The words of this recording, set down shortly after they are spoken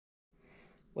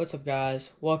What's up, guys?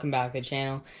 Welcome back to the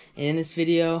channel. And in this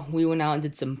video we went out and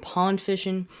did some pond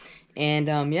fishing, and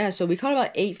yeah, so we caught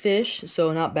about 8 fish,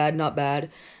 so not bad, not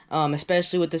bad.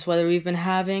 Especially with this weather we've been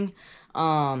having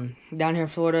down here in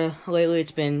Florida lately.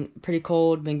 It's been pretty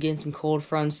cold, been getting some cold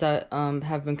fronts that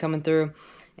have been coming through.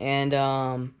 And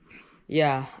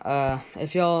yeah,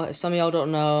 if some of y'all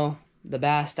don't know, the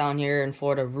bass down here in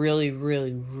Florida really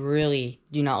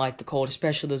do not like the cold,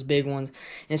 especially those big ones.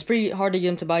 And it's pretty hard to get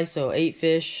them to bite, so 8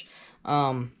 fish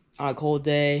on a cold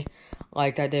day,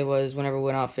 like that day was whenever we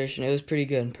went out fishing. It was pretty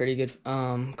good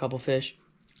couple fish.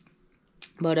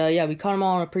 But yeah, we caught them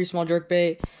all on a pretty small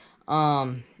jerkbait.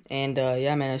 And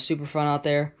yeah, man, it was super fun out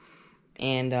there.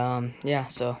 And yeah,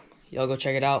 so y'all go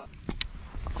check it out.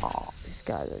 Oh, these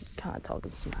guys are kind of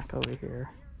talking smack over here.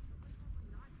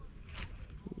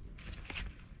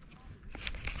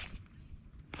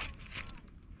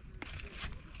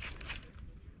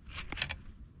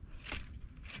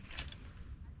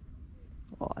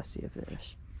 Oh, I see a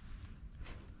fish.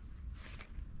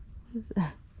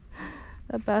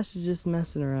 That bass is just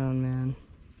messing around, man.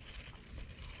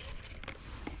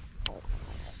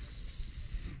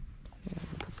 Yeah,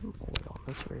 put some oil on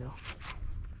this reel.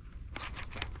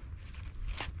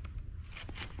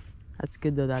 That's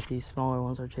good though that these smaller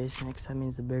ones are chasing it, because that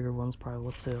means the bigger ones probably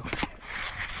will too.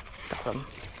 Got him.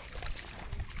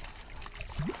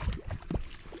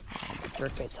 Oh, my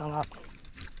jerkbait's hung up.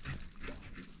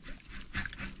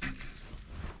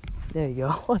 There you go.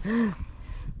 I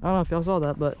don't know if y'all saw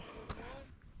that, but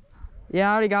yeah,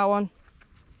 I already got one.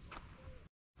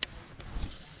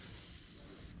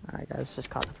 Alright guys, just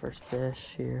caught the first fish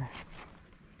here.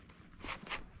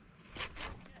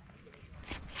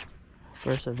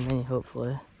 First of many,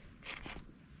 hopefully.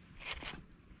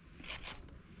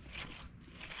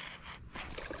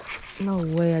 No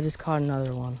way, I just caught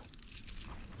another one.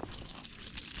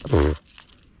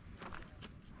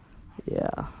 Yeah,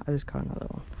 I just caught another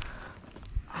one.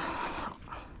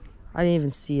 I didn't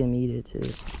even see him eat it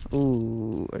too.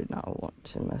 Ooh, I did not want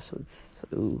to mess with.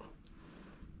 Ooh.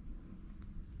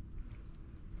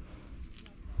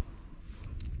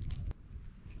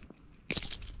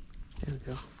 There we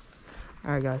go.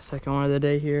 Alright guys, second one of the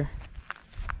day here.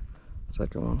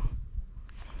 Second one.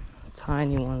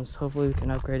 Tiny ones. Hopefully we can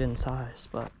upgrade in size,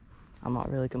 but I'm not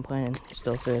really complaining.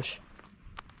 Still fish.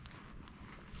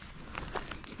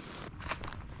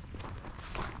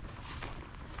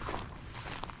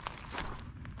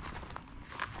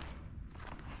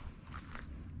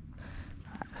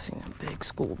 I've seen a big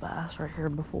school bass right here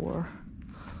before.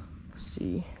 Let's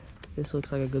see. This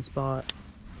looks like a good spot.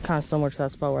 Kind of similar to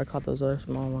that spot where I caught those other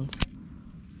small ones.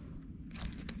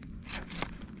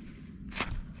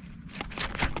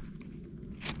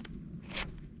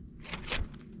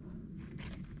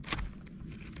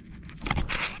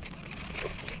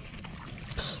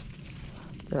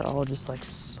 They're all just like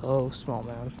so small,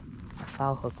 man. I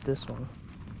foul hooked this one.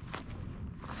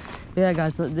 Yeah,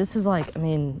 guys, this is like, I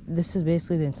mean, this is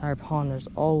basically the entire pond. There's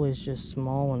always just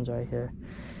small ones right here.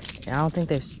 And I don't think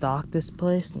they've stocked this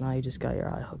place. Now you just got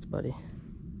your eye hooked, buddy.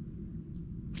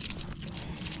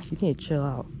 You need to chill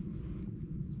out.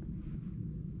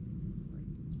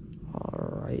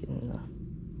 All right, in the...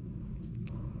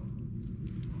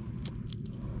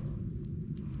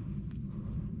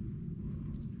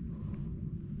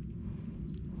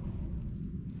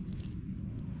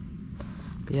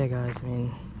 But yeah, guys, I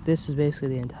mean, this is basically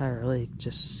the entire lake,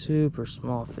 just super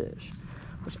small fish,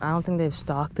 which I don't think they've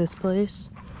stocked this place.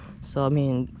 So I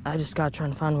mean, I just got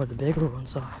trying to find where the bigger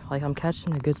ones are. Like, I'm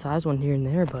catching a good sized one here and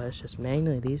there, but it's just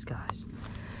mainly these guys.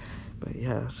 But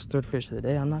yeah, it's the third fish of the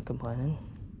day. I'm not complaining.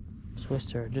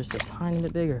 Swiss are just a tiny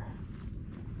bit bigger,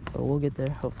 but we'll get there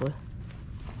hopefully.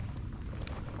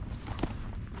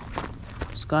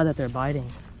 Just glad that they're biting.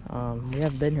 We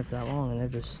haven't been here for that long,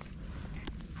 and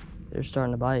they're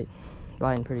starting to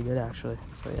biting pretty good actually.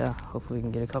 So yeah, hopefully we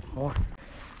can get a couple more.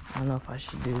 I don't know if I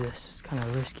should do this. It's kind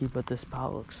of risky, but this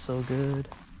spot looks so good.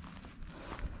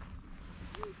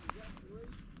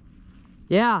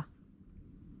 Yeah.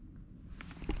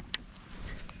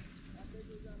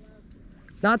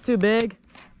 Not too big.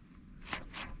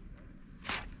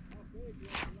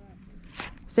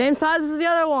 Same size as the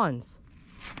other ones.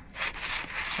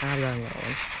 I got another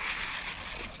one.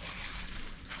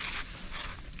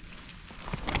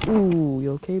 Ooh,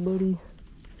 you okay, buddy?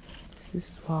 This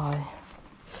is why.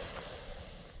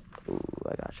 Ooh,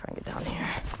 I gotta try and get down here.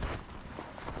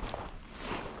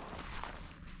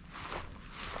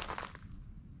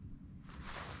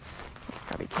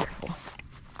 Gotta be careful.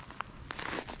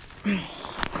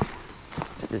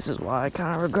 This is why I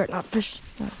kind of regret not fishing.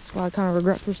 That's why I kind of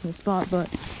regret fishing the spot, but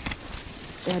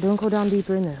Yeah, don't go down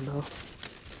deeper in there, bro.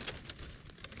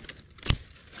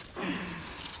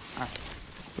 Alright,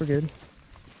 we're good.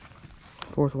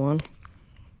 Fourth one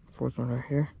right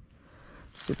here.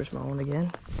 Super small one again.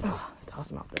 Oh,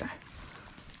 toss him out there.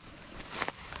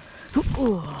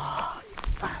 Ooh.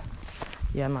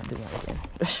 Yeah, I'm not doing that again.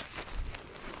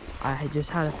 I just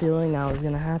had a feeling that was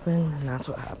gonna happen, and that's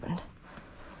what happened.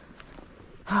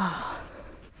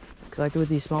 Because like with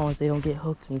these small ones, they don't get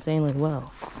hooked insanely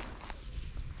well.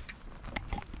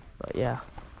 But yeah,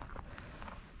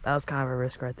 that was kind of a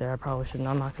risk right there. I probably shouldn't.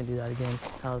 I'm not gonna do that again.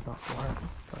 That was not smart.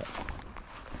 But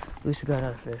at least we got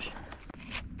another fish.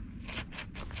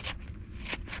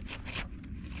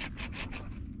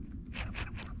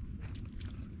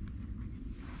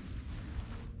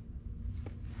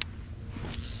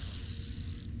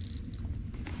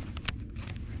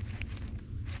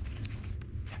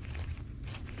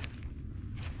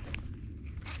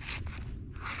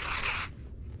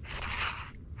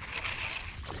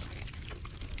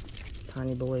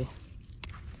 Tiny boy.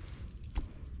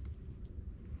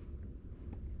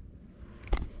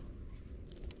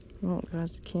 Oh,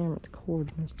 guys, the camera, the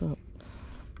cord messed up.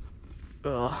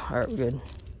 Oh, alright, we're good.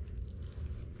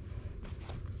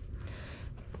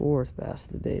 Fourth bass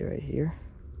of the day right here.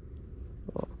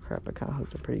 Oh, crap, I kind of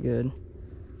hooked it pretty good.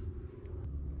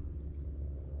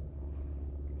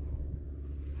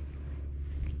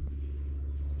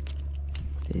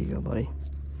 There you go, buddy.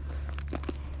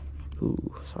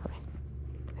 Ooh, sorry.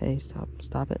 Hey, stop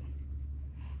it.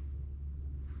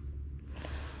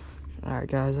 Alright,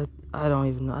 guys, I don't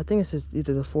even know. I think this is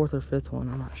either the fourth or fifth one.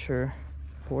 I'm not sure.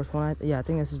 Fourth one? Yeah, I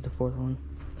think this is the fourth one.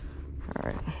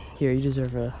 Alright, here, you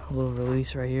deserve a little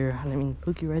release right here. I didn't mean to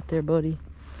hook you right there, buddy.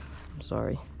 I'm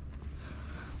sorry.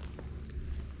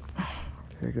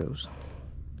 There it goes.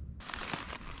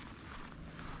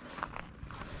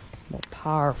 More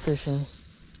power fishing.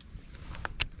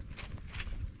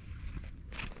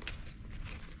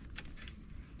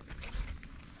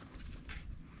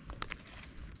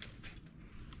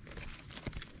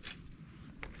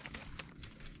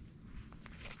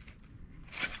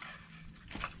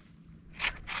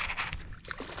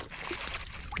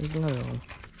 There's another one.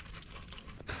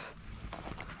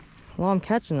 Well, I'm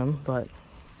catching them, but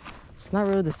it's not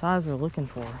really the size we're looking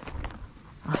for.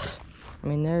 I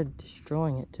mean, they're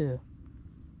destroying it too.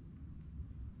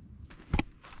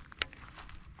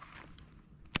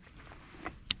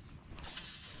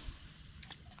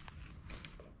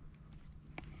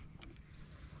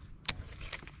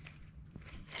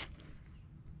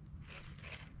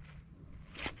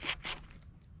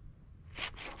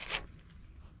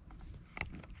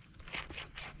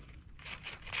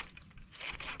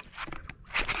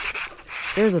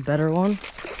 There's a better one.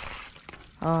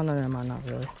 Oh, no, never mind, not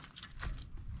really.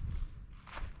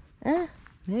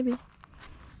 Maybe.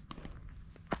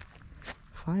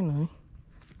 Finally.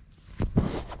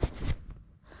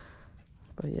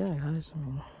 But yeah, guys, I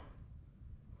mean,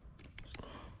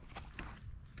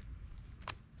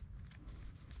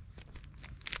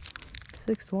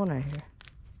 sixth one right here.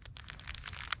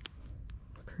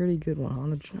 Pretty good one on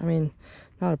the, I mean,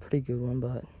 not a pretty good one,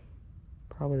 but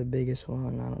probably the biggest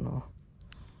one. I don't know.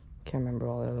 Can't remember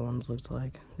all the other ones looked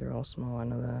like. They're all small, I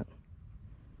know that.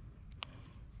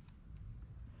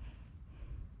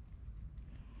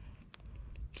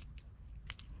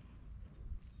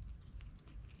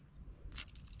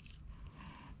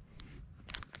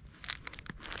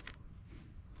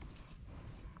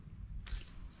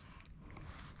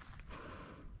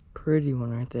 Pretty one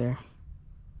right there.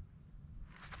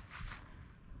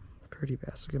 Pretty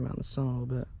bass. Look at him out in the sun a little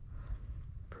bit.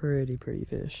 Pretty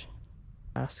fish.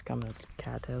 Bass coming up to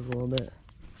cattails a little bit.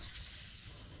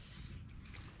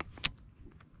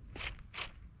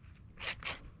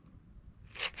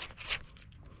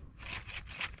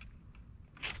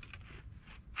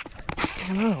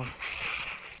 Hello.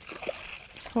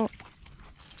 Oh.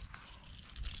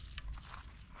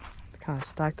 Kind of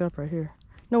stacked up right here.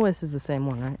 No way this is the same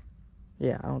one, right?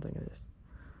 Yeah, I don't think it is.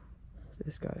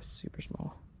 This guy is super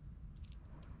small.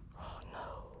 Oh no.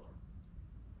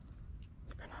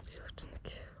 You better not be hooked in the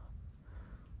kill.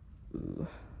 Ooh.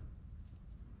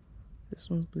 This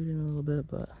one's bleeding a little bit,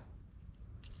 but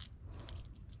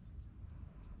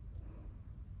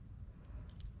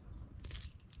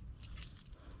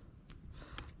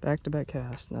back-to-back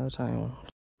cast, another tiny one.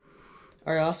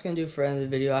 Alright, that's going to do for the end of the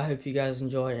video. I hope you guys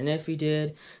enjoyed. And if you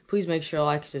did, please make sure to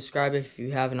like and subscribe if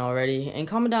you haven't already. And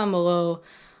comment down below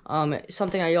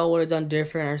something that y'all would have done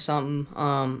different or something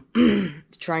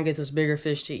to try and get those bigger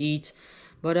fish to eat.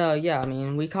 But yeah, I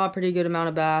mean, we caught a pretty good amount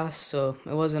of bass. So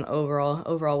it wasn't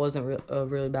overall wasn't a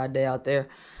really bad day out there.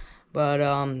 But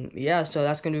yeah, so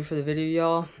that's gonna do it for the video,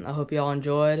 y'all. I hope y'all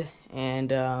enjoyed,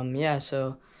 and yeah,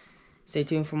 so stay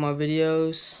tuned for more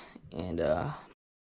videos, and